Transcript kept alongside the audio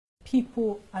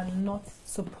people are not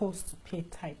supposed to pay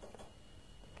tithe?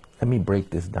 Let me break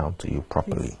this down to you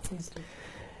properly. Please do.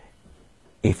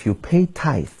 If you pay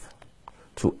tithe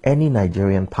to any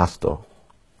Nigerian pastor,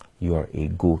 you are a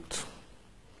goat.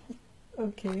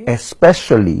 Okay.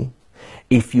 Especially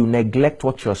if you neglect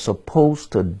what you're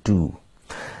supposed to do.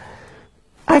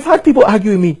 I've had people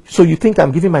argue with me, so you think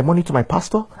I'm giving my money to my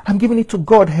pastor? I'm giving it to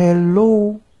God.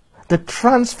 Hello. The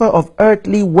transfer of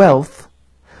earthly wealth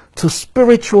to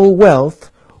spiritual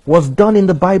wealth was done in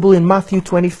the Bible in Matthew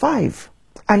 25.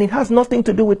 And it has nothing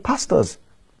to do with pastors.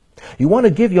 You want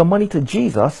to give your money to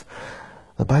Jesus,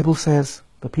 the Bible says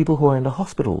the people who are in the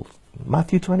hospitals,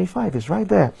 Matthew 25 is right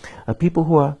there. People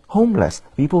who are homeless,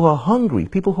 people who are hungry,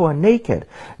 people who are naked.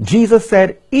 Jesus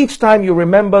said, each time you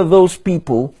remember those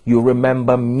people, you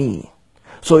remember me.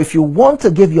 So if you want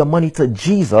to give your money to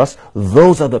Jesus,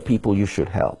 those are the people you should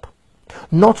help.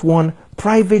 Not one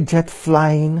private jet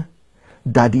flying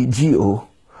Daddy Gio,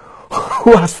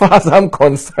 who as far as I'm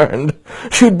concerned,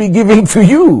 should be giving to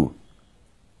you.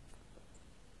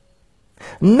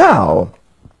 Now,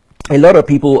 a lot of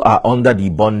people are under the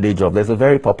bondage of, there's a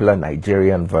very popular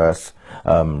Nigerian verse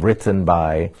written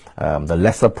by the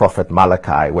lesser prophet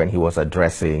Malachi when he was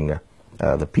addressing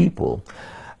the people.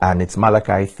 And it's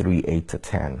Malachi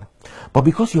 3:8-10. But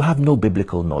because you have no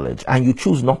biblical knowledge and you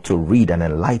choose not to read and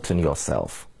enlighten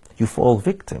yourself, you fall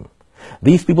victim.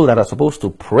 These people that are supposed to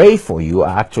pray for you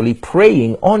are actually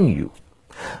preying on you.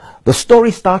 The story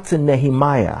starts in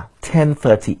Nehemiah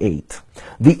 10:38.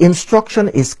 The instruction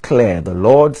is clear. The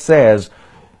Lord says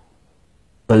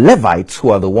the Levites, who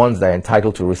are the ones that are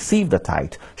entitled to receive the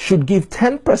tithe, should give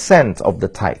 10% of the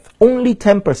tithe. Only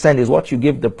 10% is what you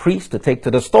give the priest to take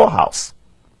to the storehouse.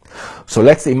 So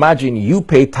let's imagine you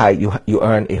pay tithe, you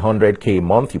earn 100K a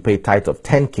month, you pay tithe of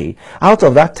 10K. Out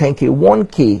of that 10K,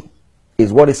 1K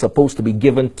is what is supposed to be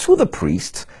given to the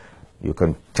priest. You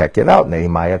can check it out,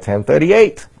 Nehemiah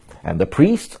 10:38. And the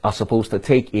priests are supposed to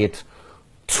take it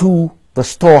to the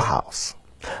storehouse.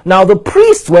 Now the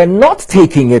priests were not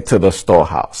taking it to the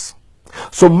storehouse.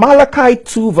 So Malachi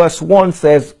 2:1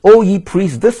 says, O ye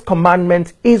priests, this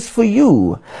commandment is for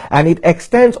you. And it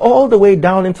extends all the way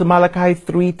down into Malachi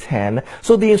 3:10.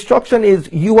 So the instruction is,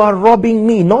 you are robbing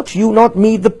me, not you, not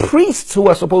me. The priests who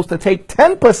are supposed to take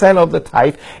 10% of the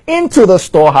tithe into the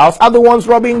storehouse are the ones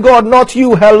robbing God, not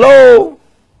you. Hello.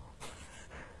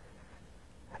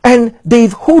 And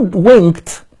they've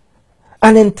hoodwinked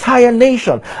an entire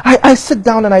nation. I sit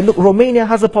down and I look. Romania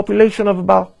has a population of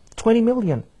about 20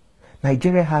 million.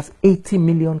 Nigeria has 80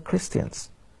 million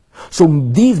Christians. So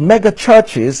these mega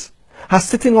churches are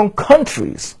sitting on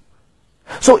countries.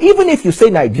 So even if you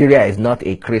say Nigeria is not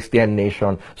a Christian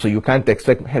nation, so you can't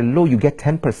expect, hello, you get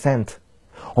 10%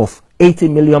 of 80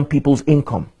 million people's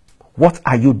income. What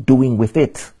are you doing with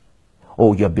it?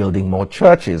 Oh, you're building more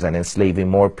churches and enslaving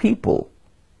more people.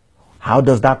 How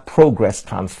does that progress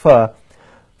transfer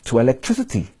to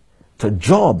electricity, to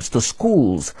jobs, to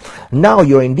schools? Now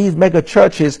you're in these mega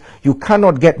churches, you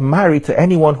cannot get married to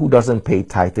anyone who doesn't pay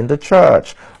tithe in the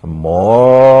church.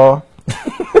 More.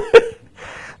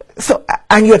 So,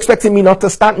 and you're expecting me not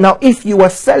to stand? Now, if you were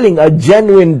selling a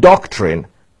genuine doctrine,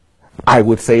 I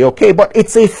would say, okay, but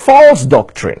it's a false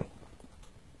doctrine.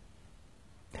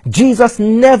 Jesus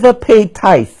never paid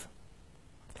tithe,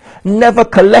 never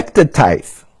collected tithe,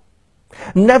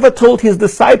 never told his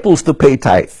disciples to pay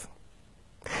tithe.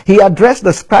 He addressed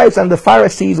the scribes and the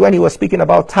Pharisees when he was speaking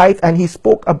about tithe, and he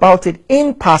spoke about it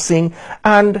in passing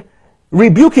and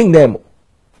rebuking them.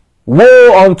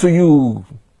 Woe unto you,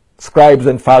 scribes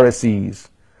and Pharisees.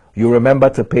 You remember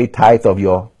to pay tithe of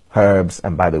your herbs.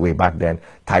 And by the way, back then,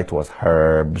 tithe was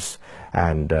herbs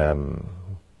and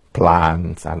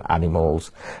plants and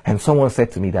animals. And someone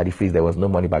said to me, Daddy Freeze, there was no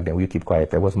money back then. Will you keep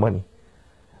quiet? There was money.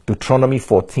 Deuteronomy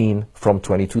 14 from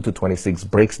 22 to 26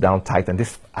 breaks down tithe, and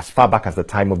this as far back as the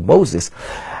time of Moses.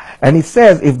 And it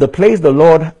says, if the place the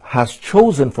Lord has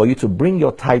chosen for you to bring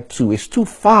your tithe to is too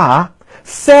far,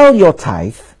 sell your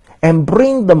tithe and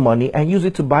bring the money and use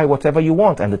it to buy whatever you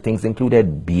want. And the things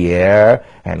included beer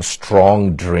and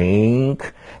strong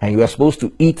drink. And you are supposed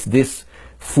to eat this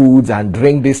foods and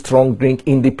drink this strong drink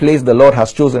in the place the Lord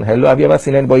has chosen. Hello, have you ever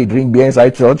seen anybody drink beer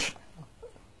inside church?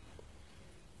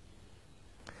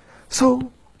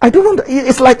 So, I don't know.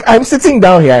 It's like I'm sitting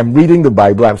down here, I'm reading the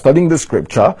Bible, I'm studying the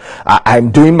scripture,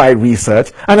 I'm doing my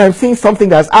research, and I'm seeing something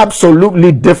that's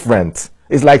absolutely different.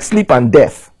 It's like sleep and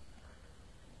death.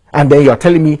 And then you're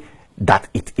telling me that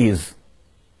it is,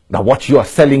 that what you are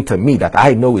selling to me, that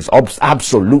I know is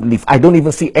absolutely, I don't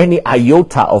even see any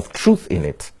iota of truth in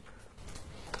it.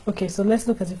 Okay, so let's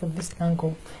look at it from this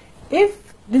angle.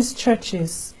 If these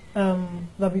churches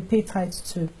that we pay tithes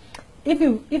to,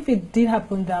 if it did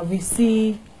happen that we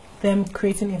see them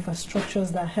creating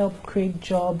infrastructures that help create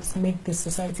jobs, make the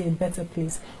society a better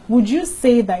place, would you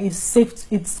say that it's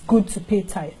safe, it's good to pay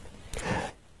tithe?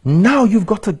 Now you've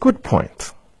got a good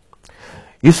point.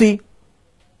 You see,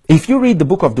 if you read the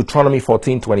book of Deuteronomy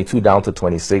 14:22 down to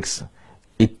 26,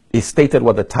 it is stated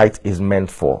what the tithe is meant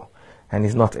for, and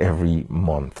it's not every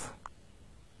month.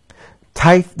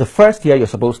 Tithe, the first year you're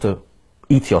supposed to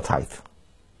eat your tithe.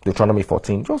 Deuteronomy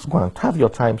 14, just go and have your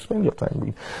time, spend your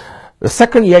time. The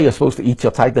second year you're supposed to eat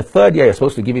your tithe. The third year you're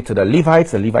supposed to give it to the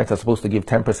Levites. The Levites are supposed to give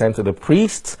 10% to the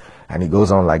priests, and it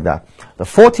goes on like that. The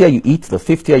fourth year you eat. The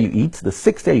fifth year you eat. The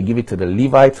sixth year you give it to the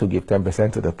Levites, who give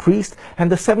 10% to the priest.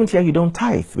 And the seventh year you don't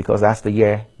tithe, because that's the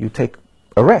year you take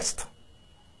a rest,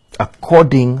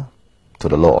 according to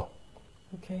the law.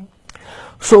 Okay.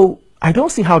 So I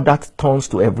don't see how that turns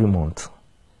to every month.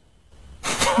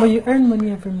 But you earn money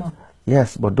every month.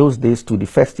 Yes, but those days too, the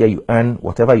first year you earn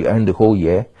whatever you earn the whole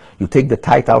year, you take the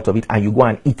tithe out of it and you go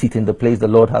and eat it in the place the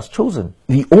Lord has chosen.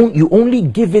 You only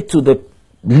give it to the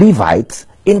Levites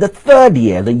in the third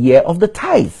year, the year of the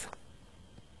tithe.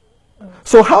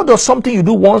 So how does something you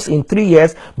do once in 3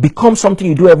 years become something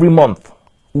you do every month?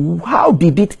 How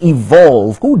did it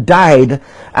evolve? Who died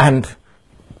and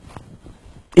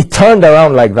it turned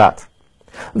around like that?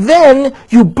 Then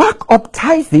you back up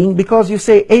tithing because you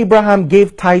say Abraham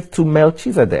gave tithe to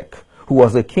Melchizedek, who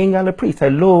was a king and a priest.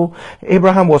 Hello,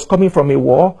 Abraham was coming from a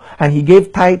war and he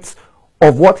gave tithes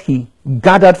of what he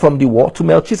gathered from the war to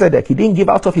Melchizedek. He didn't give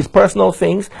out of his personal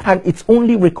things, and it's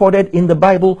only recorded in the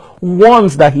Bible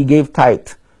once that he gave tithe.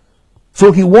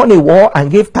 So he won a war and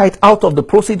gave tithe out of the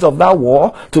proceeds of that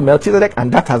war to Melchizedek,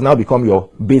 and that has now become your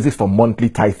basis for monthly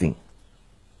tithing.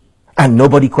 And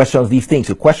nobody questions these things.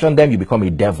 You question them, you become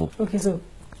a devil. Okay, so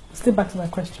still back to my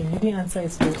question. You didn't answer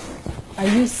it still. Are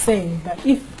you saying that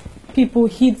if people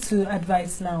heed to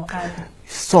advice now and...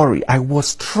 Sorry, I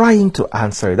was trying to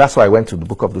answer it. That's why I went to the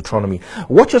book of Deuteronomy.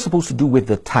 What you're supposed to do with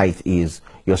the tithe is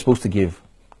you're supposed to give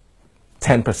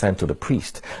 10% to the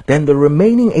priest. Then the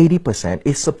remaining 80%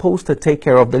 is supposed to take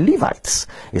care of the Levites.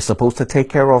 It's supposed to take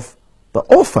care of the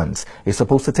orphans. It's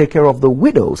supposed to take care of the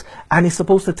widows. And it's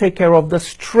supposed to take care of the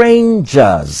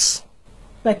strangers.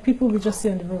 Like people we just see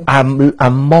on the road.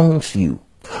 Amongst you.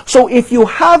 So if you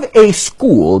have a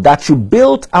school that you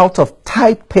built out of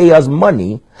tithe payers'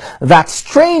 money, that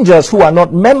strangers who are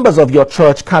not members of your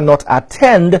church cannot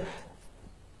attend,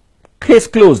 case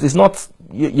closed. It's not,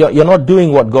 you're not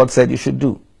doing what God said you should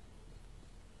do.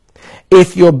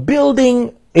 If you're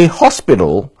building a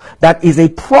hospital that is a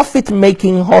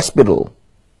profit-making hospital,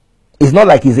 it's not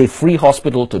like it's a free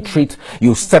hospital to treat.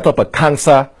 You set up a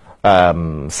cancer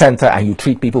center and you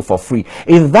treat people for free.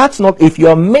 If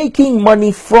you're making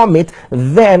money from it,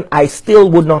 then I still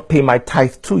would not pay my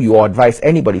tithe to you, or advise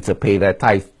anybody to pay their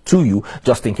tithe to you,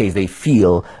 just in case they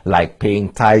feel like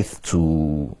paying tithe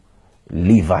to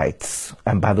Levites.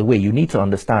 And by the way, you need to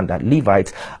understand that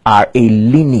Levites are a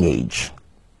lineage.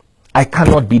 I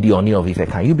cannot be the Oni of Ife.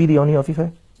 Can you be the Oni of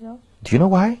Ife? No. Do you know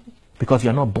why? Because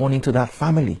you're not born into that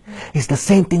family. It's the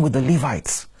same thing with the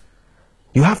Levites.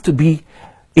 You have to be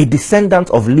a descendant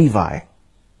of Levi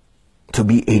to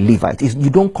be a Levite. You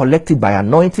don't collect it by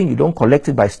anointing. You don't collect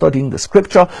it by studying the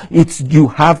scripture. You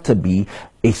have to be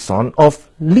a son of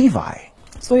Levi.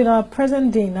 So in our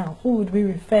present day now, who would we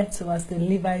refer to as the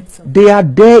Levites? They are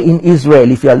there in Israel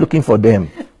if you are looking for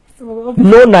them.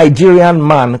 No Nigerian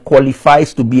man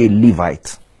qualifies to be a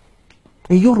Levite.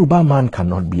 A Yoruba man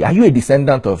cannot be. Are you a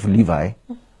descendant of Levi?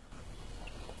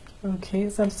 Okay,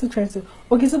 so I'm still trying to...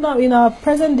 Okay, so now in our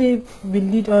present day,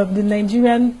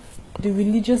 the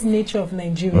religious nature of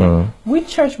Nigeria, which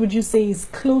church would you say is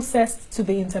closest to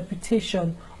the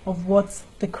interpretation of what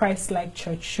the Christ-like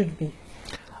church should be?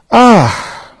 You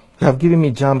have given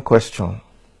me jam question.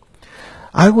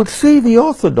 I would say the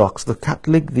Orthodox, the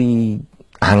Catholic, the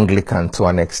Anglican to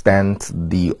an extent,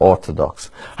 the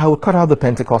Orthodox. I would cut out the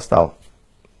Pentecostal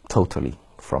totally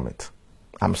from it.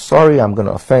 I'm sorry, I'm going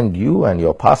to offend you and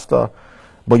your pastor,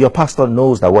 but your pastor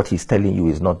knows that what he's telling you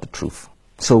is not the truth.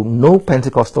 So no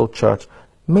Pentecostal church,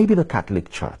 maybe the Catholic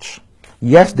Church.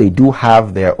 Yes, they do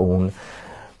have their own,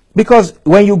 because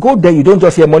when you go there, you don't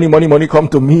just hear money, money, money, come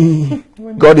to me. You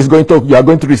are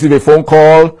going to receive a phone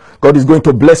call. God is going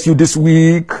to bless you this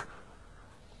week.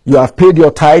 You have paid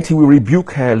your tithe, he will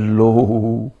rebuke.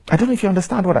 Hello. I don't know if you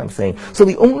understand what I'm saying. So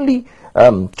the only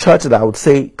church that I would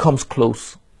say comes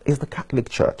close is the Catholic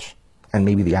Church and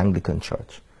maybe the Anglican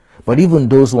Church. But even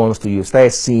those ones too, you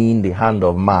start seeing the hand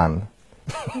of man.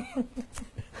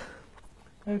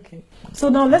 Okay. So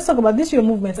now let's talk about this, your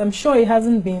movement. I'm sure it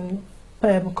hasn't been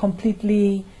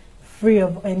completely free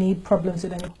of any problems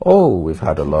with any? Oh, we've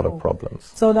had a lot of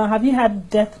problems. So now, have you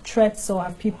had death threats, or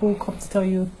have people come to tell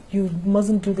you, you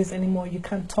mustn't do this anymore, you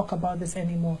can't talk about this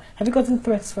anymore? Have you gotten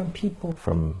threats from people?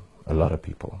 From a lot of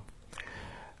people.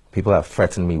 People have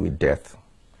threatened me with death.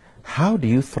 How do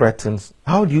you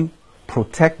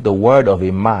protect the word of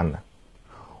a man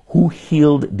who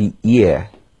healed the ear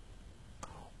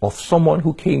of someone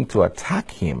who came to attack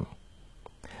him?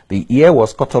 The ear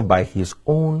was cut off by his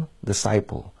own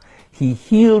disciple. He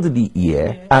healed the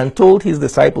ear and told his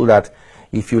disciple that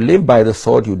if you live by the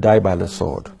sword, you die by the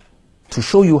sword. To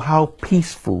show you how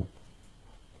peaceful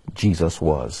Jesus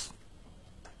was.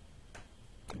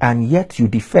 And yet you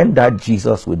defend that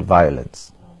Jesus with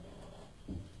violence.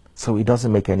 So it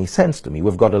doesn't make any sense to me.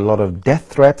 We've got a lot of death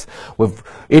threats.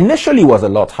 Initially it was a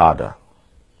lot harder.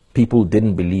 People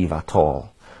didn't believe at all.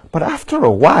 But after a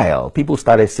while, people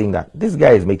started seeing that this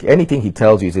guy is making anything he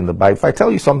tells you is in the Bible. If I tell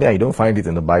you something and you don't find it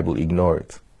in the Bible, ignore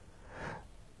it.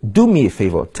 Do me a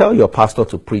favor. Tell your pastor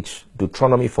to preach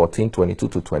Deuteronomy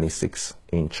 14:22-26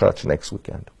 in church next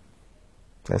weekend.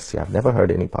 Let's see. I've never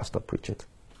heard any pastor preach it.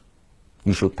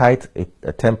 You should tithe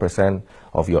a 10%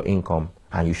 of your income,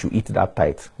 and you should eat that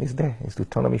tithe. It's there. It's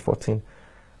Deuteronomy 14.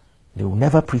 They will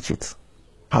never preach it.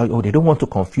 They don't want to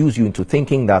confuse you into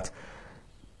thinking that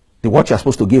what you're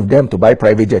supposed to give them to buy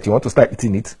private jet, you want to start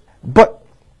eating it. But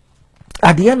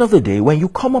at the end of the day, when you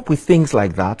come up with things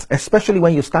like that, especially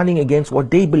when you're standing against what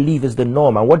they believe is the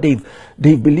norm and what they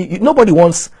believe, nobody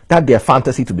wants their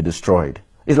fantasy to be destroyed.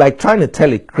 It's like trying to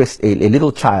tell a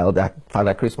little child that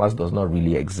Father Christmas does not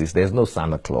really exist. There's no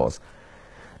Santa Claus.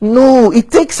 No, it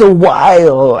takes a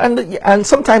while. And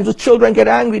sometimes the children get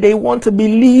angry. They want to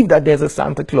believe that there's a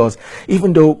Santa Claus,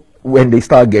 even though when they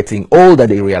start getting older,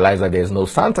 they realize that there's no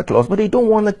Santa Claus, but they don't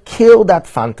want to kill that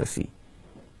fantasy.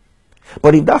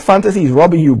 But if that fantasy is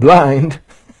robbing you blind,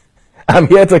 I'm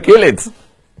here to kill it.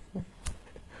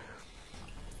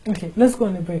 Okay, let's go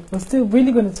on a break. We're still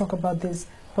really going to talk about this,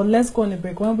 but let's go on a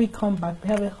break. When we come back, we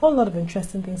have a whole lot of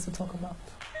interesting things to talk about.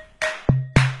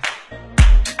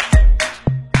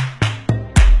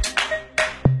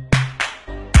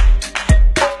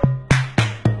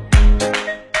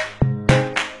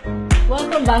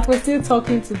 Back. We're still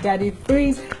talking to Daddy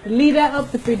Freeze, leader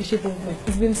of the Freedship movement.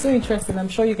 It's been so interesting. I'm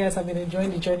sure you guys have been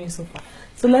enjoying the journey so far.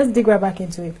 So let's dig right back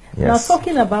into it. Yes. Now,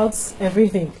 talking about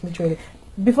everything, literally.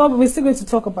 Before we're still going to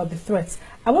talk about the threats,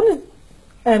 I want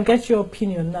to get your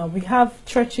opinion now. We have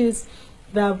churches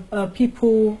that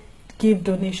people give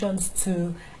donations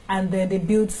to, and then they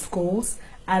build schools,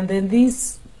 and then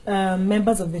these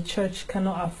members of the church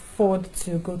cannot afford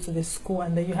to go to the school,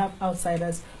 and then you have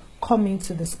outsiders coming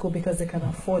to the school because they can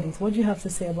afford it. What do you have to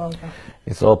say about that?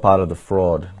 It's all part of the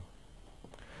fraud.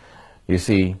 You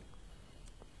see,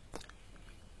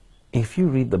 if you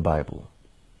read the Bible,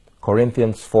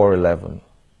 Corinthians 4:11,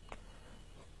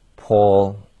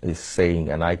 Paul is saying,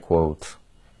 and I quote,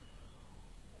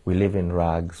 "We live in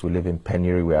rags, we live in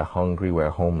penury, we are hungry, we are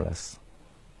homeless."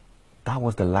 That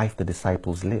was the life the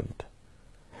disciples lived.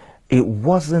 It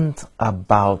wasn't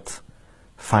about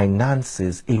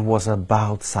finances, it was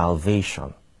about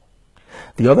salvation.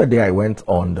 The other day I went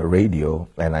on the radio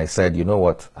and I said, you know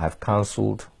what, I've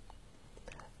cancelled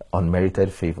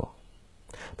unmerited favor.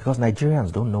 Because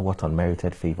Nigerians don't know what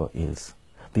unmerited favor is.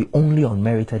 The only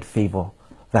unmerited favor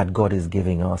that God is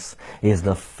giving us is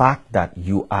the fact that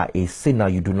you are a sinner,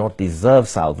 you do not deserve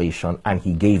salvation, and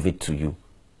He gave it to you.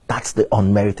 That's the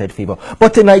unmerited favor.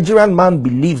 But a Nigerian man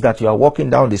believes that you are walking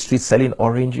down the street selling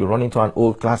orange, you run into an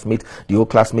old classmate, the old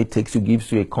classmate takes you,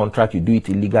 gives you a contract, you do it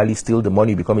illegally, steal the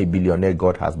money, become a billionaire,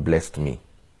 God has blessed me.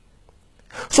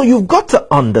 So you've got to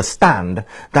understand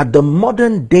that the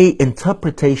modern day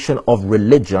interpretation of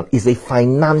religion is a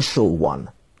financial one,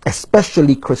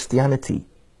 especially Christianity.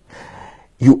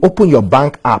 You open your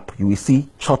bank app, you will see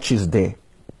churches there.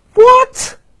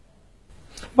 What?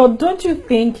 But don't you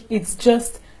think it's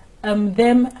just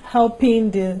them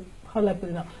helping don't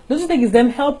you think it's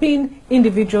them helping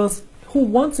individuals who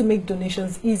want to make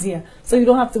donations easier, so you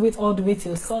don't have to wait all the way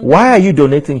till Sunday? Why are you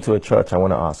donating to a church? I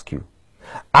want to ask you.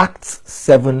 Acts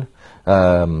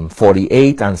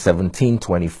 7:48 and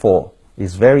 17:24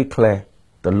 is very clear.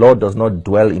 The Lord does not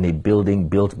dwell in a building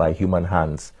built by human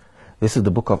hands. This is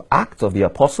the book of Acts of the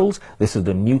Apostles. This is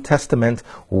the New Testament.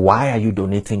 Why are you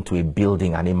donating to a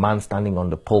building and a man standing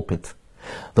on the pulpit?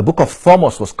 The book of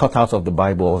Thomas was cut out of the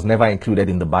Bible. It was never included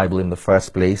in the Bible in the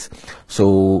first place.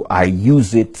 So I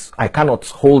use it. I cannot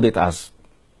hold it as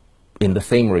in the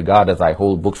same regard as I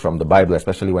hold books from the Bible,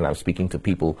 especially when I'm speaking to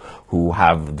people who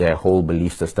have their whole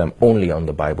belief system only on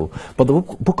the Bible. But the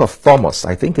book of Thomas,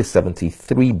 I think it's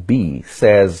 73b,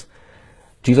 says,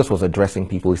 Jesus was addressing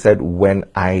people. He said, when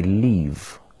I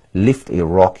leave, lift a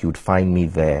rock, you'd find me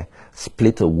there.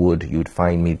 Split a wood, you'd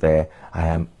find me there. I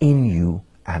am in you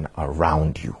and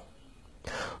around you.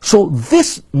 So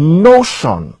this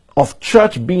notion of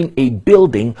church being a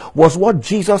building was what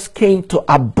Jesus came to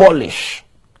abolish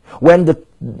when the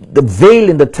veil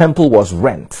in the temple was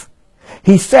rent.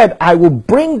 He said, I will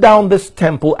bring down this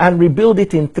temple and rebuild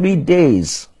it in 3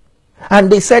 days.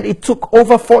 And they said it took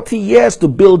over 40 years to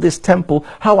build this temple.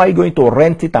 How are you going to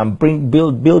rent it and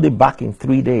build it back in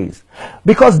 3 days?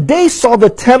 Because they saw the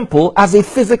temple as a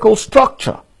physical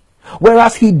structure.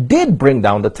 Whereas he did bring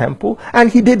down the temple and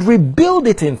he did rebuild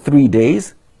it in 3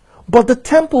 days. But the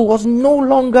temple was no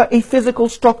longer a physical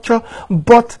structure,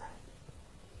 but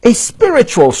a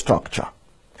spiritual structure.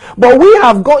 But we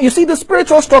have got, you see, the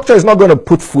spiritual structure is not going to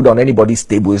put food on anybody's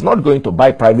table. It's not going to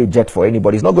buy private jet for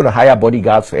anybody. It's not going to hire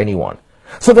bodyguards for anyone.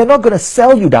 So they're not going to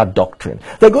sell you that doctrine.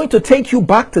 They're going to take you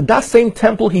back to that same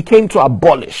temple he came to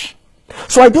abolish.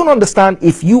 So I don't understand,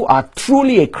 if you are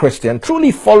truly a Christian,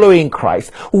 truly following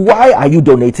Christ, why are you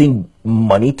donating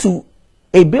money to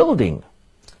a building?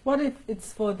 What if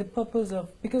it's for the purpose of,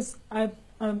 because I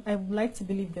would like to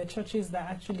believe there are churches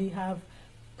that actually have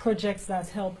projects that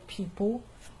help people,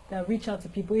 that reach out to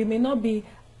people. It may not be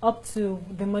up to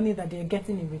the money that they're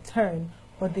getting in return,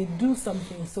 but they do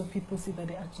something so people see that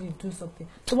they actually do something.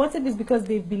 So what if it's because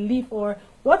they believe, or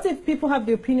what if people have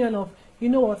the opinion of, you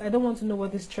know what, I don't want to know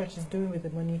what this church is doing with the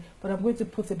money, but I'm going to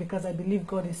put it because I believe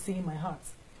God is seeing my heart.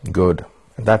 Good.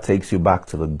 And that takes you back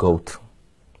to the goat.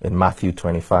 In Matthew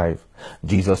 25,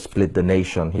 Jesus split the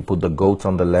nation. He put the goat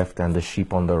on the left and the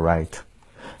sheep on the right.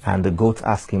 And the goat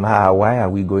asked him, why are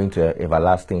we going to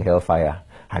everlasting hellfire?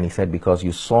 And he said, because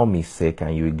you saw me sick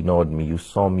and you ignored me. You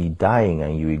saw me dying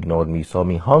and you ignored me. You saw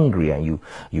me hungry and you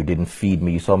didn't feed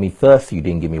me. You saw me thirsty, you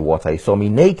didn't give me water. You saw me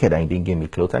naked and you didn't give me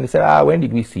clothes. And he said, when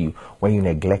did we see you? When you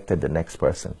neglected the next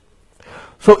person.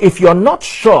 So if you're not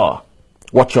sure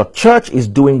what your church is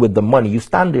doing with the money, you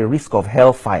stand the risk of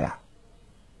hellfire.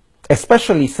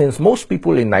 Especially since most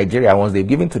people in Nigeria, once they've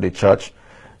given to the church,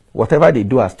 whatever they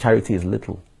do as charity is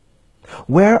little.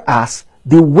 Whereas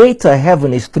the way to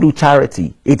heaven is through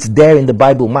charity. It's there in the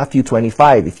Bible, Matthew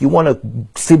 25. If you want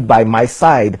to sit by my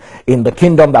side in the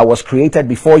kingdom that was created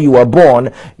before you were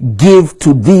born, give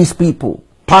to these people.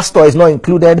 Pastor is not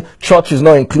included, church is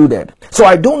not included. So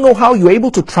I don't know how you're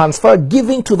able to transfer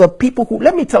giving to the people who,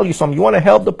 let me tell you something, you want to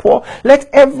help the poor? Let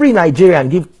every Nigerian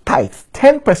give tithe,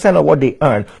 10% of what they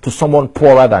earn, to someone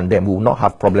poorer than them who will not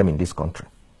have problem in this country.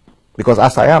 Because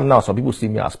as I am now, some people see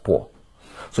me as poor.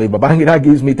 So if Babangida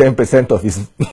gives me 10% of his